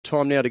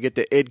time now to get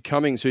to Ed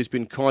Cummings, who's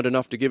been kind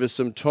enough to give us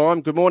some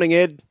time. Good morning,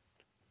 Ed.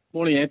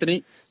 Morning,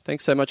 Anthony.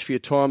 Thanks so much for your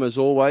time as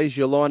always.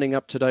 You're lining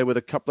up today with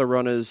a couple of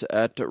runners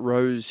at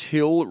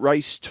Rosehill.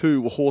 Race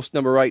 2, horse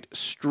number 8,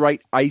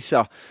 Straight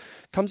Acer.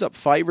 Comes up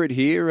favourite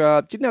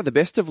here. Didn't have the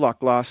best of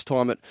luck last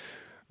time at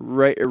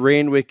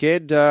Randwick,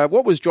 Ed.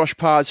 What was Josh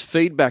Parr's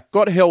feedback?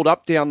 Got held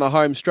up down the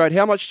home straight.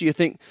 How much do you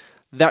think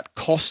that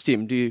cost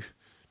him, do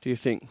you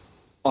think?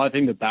 I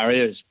think the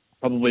barrier is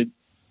probably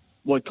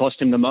what cost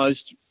him the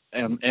most,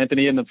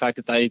 Anthony, and the fact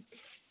that they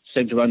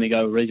seem to only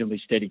go a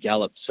reasonably steady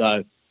gallop.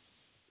 So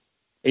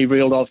he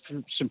reeled off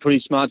some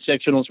pretty smart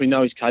sectionals. We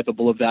know he's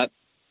capable of that.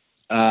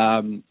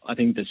 I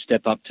think the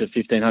step up to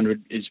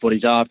 1,500 is what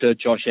he's after.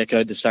 Josh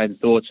echoed the same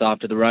thoughts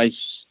after the race,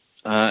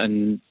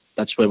 and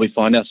that's where we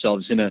find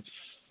ourselves in a,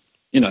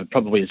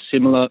 probably a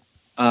similar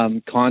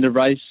kind of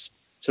race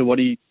to what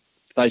he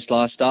faced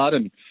last start,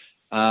 and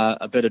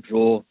a better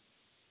draw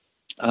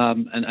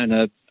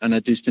and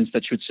a distance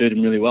that should suit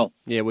him really well.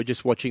 Yeah, we're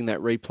just watching that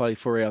replay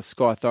for our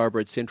Sky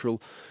Thoroughbred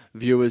Central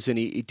viewers, and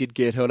he did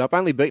get held up.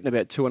 Only beaten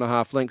about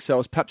 2.5 lengths, so it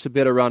was perhaps a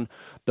better run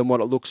than what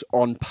it looks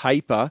on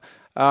paper.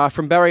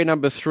 From barrier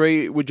number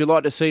 3, would you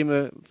like to see him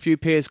a few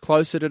pairs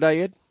closer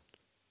today, Ed?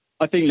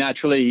 I think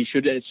naturally he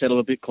should settle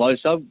a bit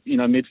closer,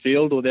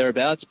 midfield or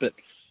thereabouts, but,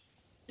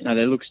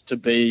 there looks to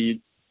be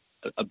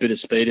a bit of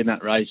speed in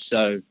that race.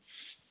 So,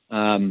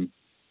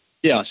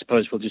 I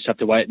suppose we'll just have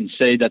to wait and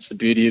see. That's the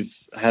beauty of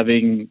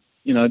having,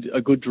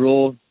 a good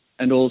draw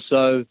and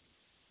also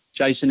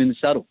Jason in the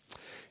saddle.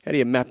 How do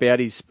you map out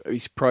his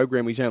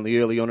program? He's only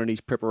early on in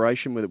his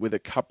preparation with a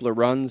couple of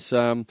runs.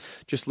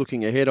 Just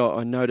looking ahead,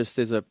 I noticed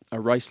there's a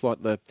race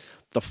like the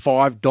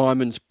Five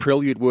Diamonds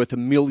Prelude worth $1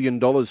 million,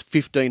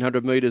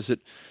 1,500 metres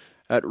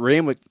at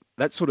Randwick.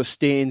 That sort of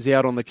stands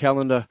out on the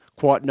calendar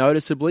quite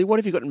noticeably. What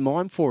have you got in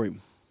mind for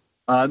him?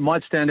 It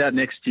might stand out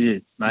next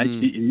year,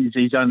 mate.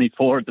 He's only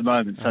 4 at the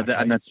moment, so okay.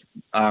 And that's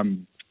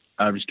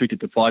restricted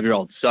to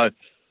 5-year-olds. So,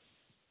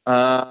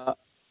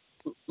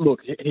 look,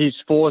 he's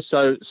 4,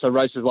 so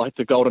races like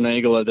the Golden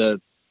Eagle are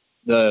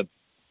they're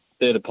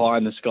the pie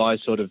in the sky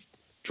sort of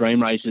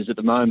dream races at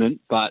the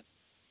moment. But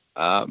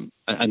and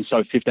so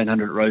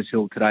 1,500 at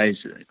Rosehill today is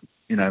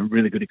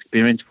really good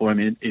experience for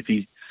him if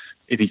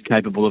he's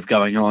capable of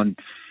going on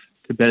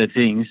to better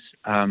things.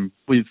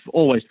 We've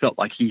always felt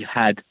like he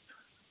had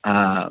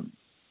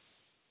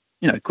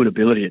good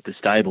ability at the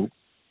stable.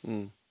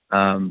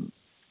 And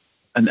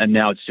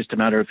now it's just a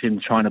matter of him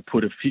trying to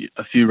put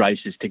a few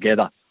races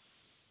together.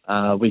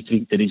 We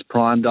think that he's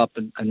primed up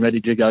and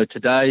ready to go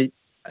today.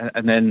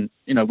 And then,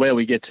 where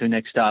we get to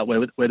next start,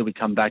 whether we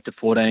come back to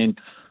 14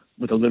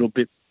 with a little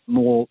bit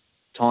more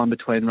time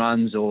between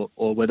runs or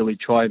whether we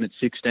try him at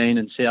 16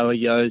 and see how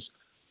he goes,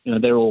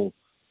 they're all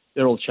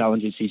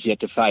challenges he's yet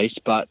to face.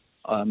 But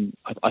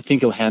I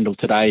think he'll handle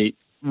today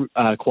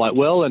quite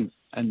well and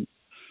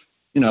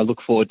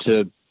look forward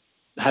to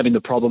having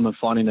the problem of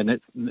finding the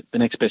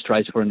next best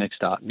race for a next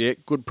start. Yeah,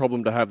 good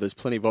problem to have. There's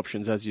plenty of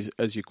options, as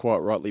you quite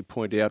rightly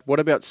point out. What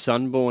about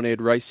Sunborn,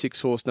 Ed? Race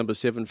 6, horse number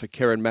 7 for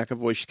Karen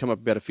McAvoy. She's come up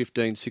about a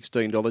 $15,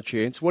 $16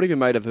 chance. What have you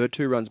made of her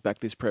 2 runs back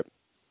this prep?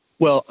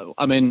 Well,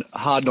 I mean,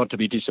 hard not to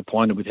be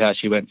disappointed with how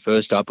she went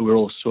first up. We were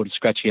all sort of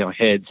scratching our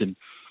heads. And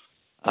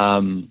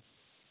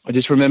I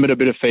just remembered a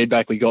bit of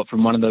feedback we got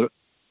from one of the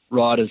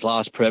riders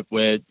last prep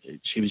where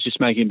she was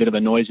just making a bit of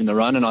a noise in the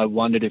run, and I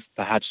wondered if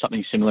perhaps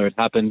something similar had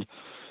happened.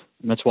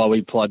 And that's why we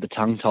applied the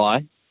tongue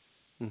tie.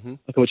 Mm-hmm.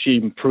 I thought she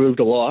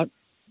improved a lot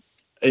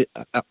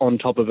on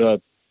top of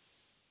a,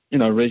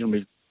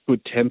 reasonably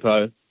good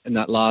tempo in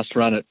that last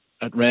run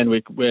at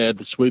Randwick where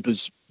the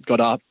swoopers got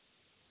up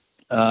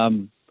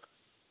to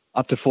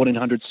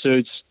 1,400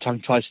 suits.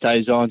 Tongue tie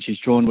stays on. She's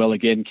drawn well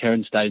again.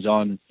 Karen stays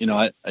on.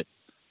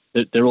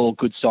 They're all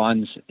good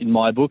signs in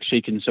my book.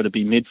 She can sort of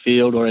be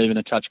midfield or even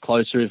a touch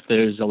closer if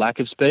there's a lack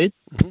of speed,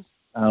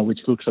 which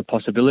looks a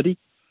possibility.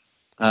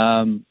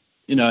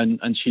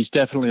 And she's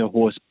definitely a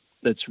horse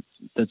that's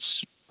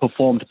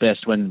performed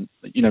best when,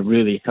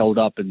 really held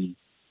up and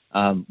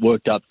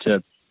worked up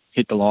to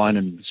hit the line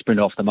and sprint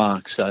off the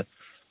mark. So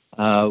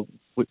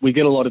we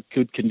get a lot of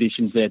good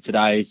conditions there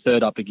today.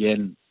 3rd up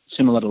again,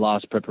 similar to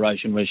last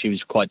preparation where she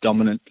was quite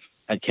dominant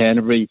at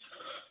Canterbury.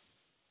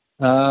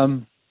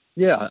 Once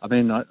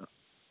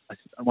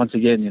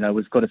again,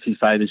 we've got a few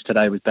favours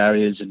today with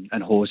barriers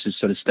and horses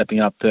sort of stepping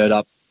up 3rd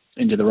up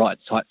into the right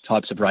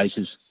types of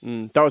races.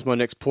 That was my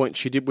next point.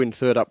 She did win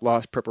 3rd up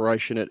last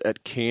preparation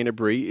at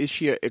Canterbury. Is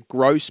she a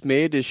gross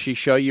mare? Does she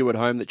show you at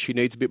home that she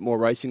needs a bit more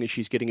racing as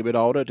she's getting a bit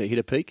older to hit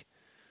a peak?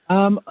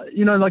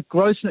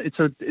 Gross,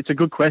 it's a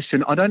good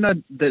question. I don't know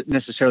that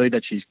necessarily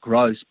that she's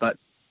gross, but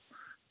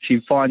she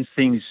finds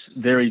things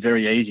very,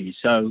 very easy.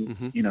 So,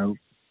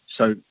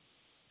 so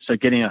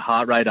getting her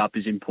heart rate up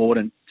is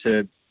important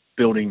to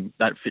building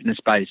that fitness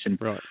base. And,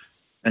 right.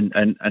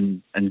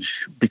 and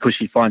because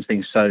she finds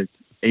things so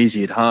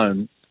easy at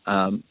home,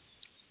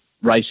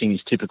 racing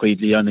is typically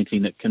the only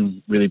thing that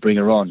can really bring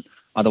her on.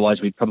 Otherwise,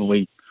 we'd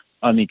probably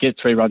only get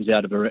 3 runs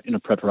out of her in a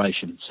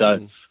preparation.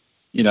 So,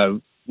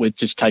 we're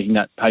just taking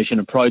that patient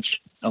approach,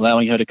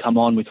 allowing her to come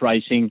on with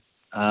racing,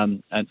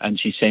 and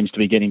she seems to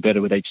be getting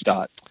better with each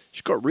start.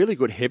 She's got really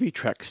good heavy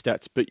track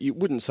stats, but you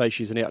wouldn't say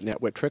she's an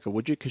out-and-out wet trekker,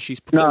 would you? Because she's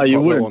performed No, you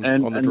quite wouldn't.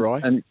 well on the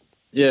dry. And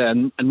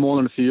more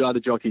than a few other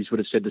jockeys would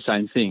have said the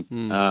same thing,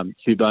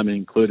 Hugh Bowman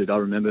included. I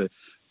remember,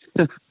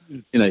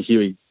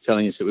 Huey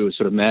telling us that we were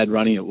sort of mad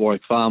running at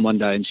Warwick Farm one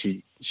day, and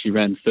she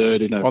ran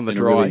third on the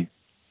dry.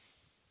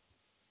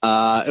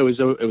 It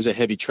was a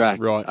heavy track,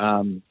 right?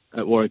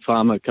 At Warwick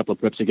Farm a couple of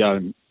preps ago,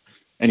 and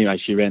anyway,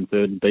 she ran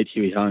third and beat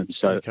Huey home.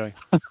 So okay.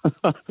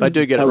 They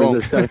do get it wrong.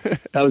 That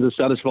was a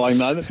satisfying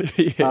moment.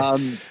 Yeah.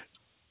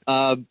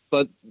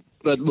 But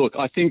look,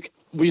 I think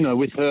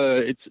with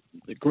her,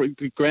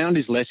 the ground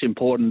is less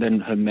important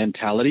than her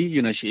mentality.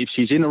 If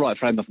she's in the right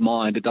frame of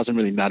mind, it doesn't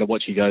really matter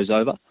what she goes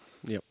over.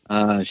 Yep.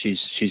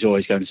 She's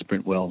always going to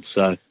sprint well.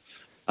 So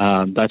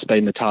that's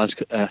been the task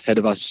ahead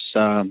of us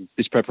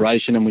this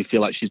preparation, and we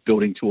feel like she's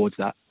building towards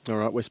that. All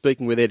right, we're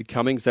speaking with Ed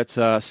Cummings. That's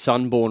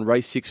Sunborn,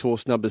 race 6,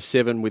 horse number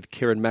 7, with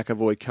Kieran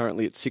McAvoy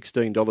currently at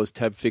 $16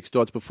 tab fixed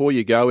odds. Before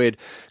you go, Ed,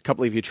 a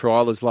couple of your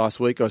triallers last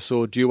week. I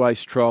saw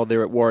Duace trial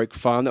there at Warwick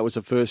Farm. That was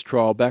the first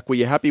trial back. Were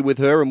you happy with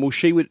her, and will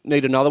she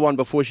need another one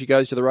before she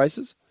goes to the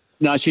races?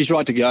 No, she's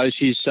right to go.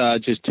 She's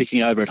just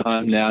ticking over at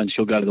home now, and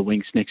she'll go to the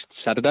Winks next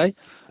Saturday.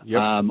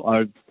 Yep.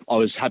 I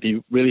was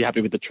really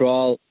happy with the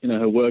trial.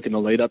 Her work in the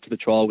lead up to the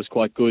trial was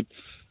quite good.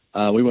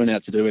 We weren't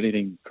out to do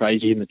anything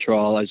crazy in the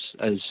trial, as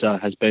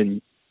has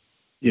been,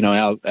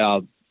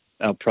 our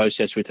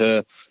process with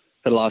her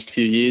for the last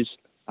few years.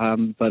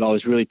 But I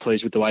was really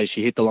pleased with the way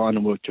she hit the line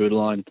and worked through the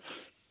line.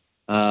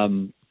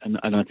 And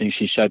I think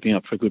she's shaping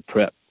up for a good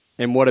prep.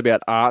 And what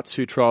about Arts,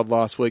 who trialled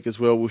last week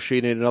as well? Will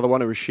she need another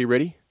one, or is she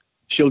ready?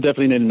 She'll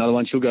definitely need another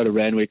one. She'll go to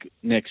Randwick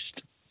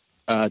next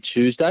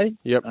Tuesday.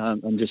 Yep.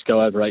 And just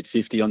go over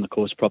 850 on the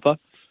course proper.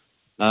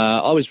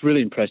 I was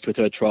really impressed with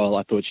her trial.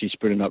 I thought she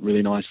sprinted up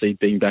really nicely,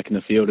 being back in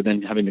the field and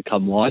then having to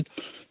come wide.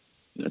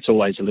 It's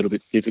always a little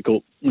bit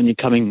difficult when you're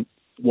coming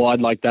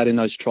wide like that in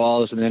those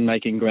trials and then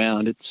making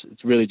ground. It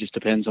really just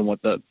depends on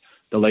what the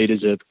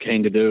leaders are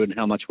keen to do and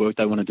how much work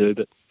they want to do.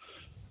 But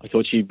I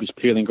thought she was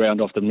peeling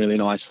ground off them really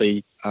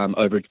nicely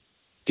over a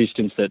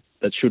distance that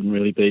shouldn't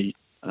really be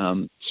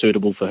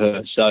suitable for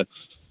her. So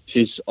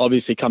she's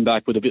obviously come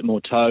back with a bit more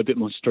toe, a bit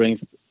more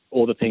strength,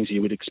 all the things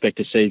you would expect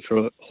to see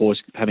for a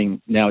horse having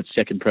now its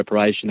second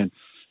preparation. And,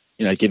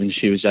 given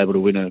she was able to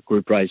win a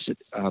group race at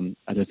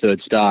her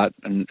third start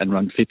and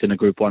run fifth in a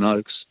Group 1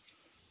 Oaks,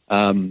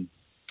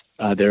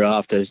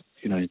 thereafter,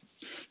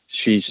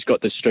 she's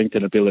got the strength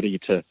and ability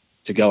to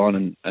go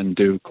on and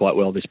do quite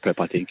well this prep,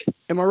 I think.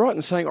 Am I right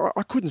in saying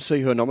I couldn't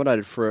see her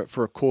nominated for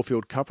a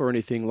Caulfield Cup or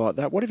anything like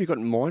that? What have you got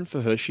in mind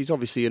for her? She's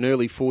obviously an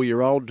early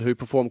 4-year-old who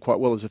performed quite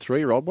well as a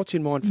 3-year-old. What's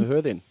in mind for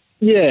her then?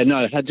 Yeah,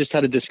 no, I just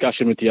had a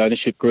discussion with the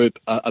ownership group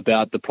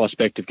about the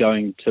prospect of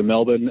going to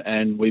Melbourne,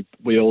 and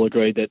we all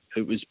agreed that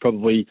it was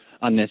probably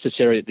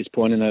unnecessary at this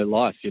point in her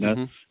life.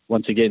 Mm-hmm.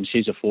 Once again,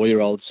 she's a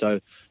 4-year-old,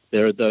 so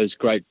there are those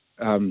great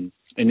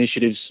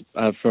initiatives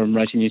from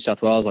Racing New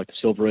South Wales, like the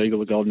Silver Eagle,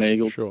 the Golden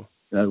Eagle. Sure.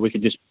 We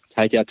could just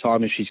take our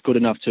time. If she's good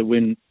enough to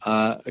win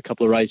a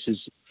couple of races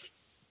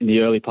in the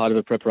early part of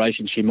her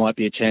preparation, she might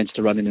be a chance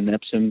to run in an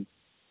Epsom.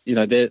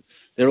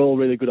 They're all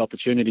really good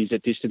opportunities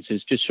at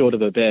distances just short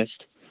of her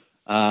best.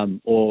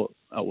 And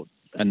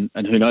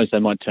who knows, they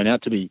might turn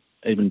out to be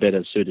even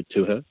better suited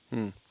to her.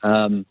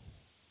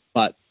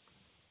 But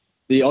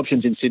the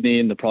options in Sydney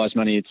and the prize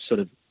money, it's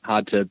sort of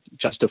hard to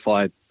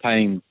justify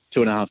paying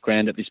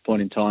 $2,500 at this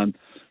point in time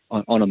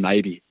on a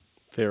maybe.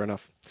 Fair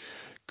enough.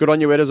 Good on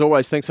you, Ed, as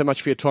always. Thanks so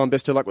much for your time.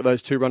 Best of luck with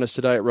those 2 runners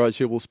today at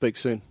Rosehill. We'll speak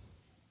soon.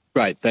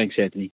 Great. Thanks, Anthony.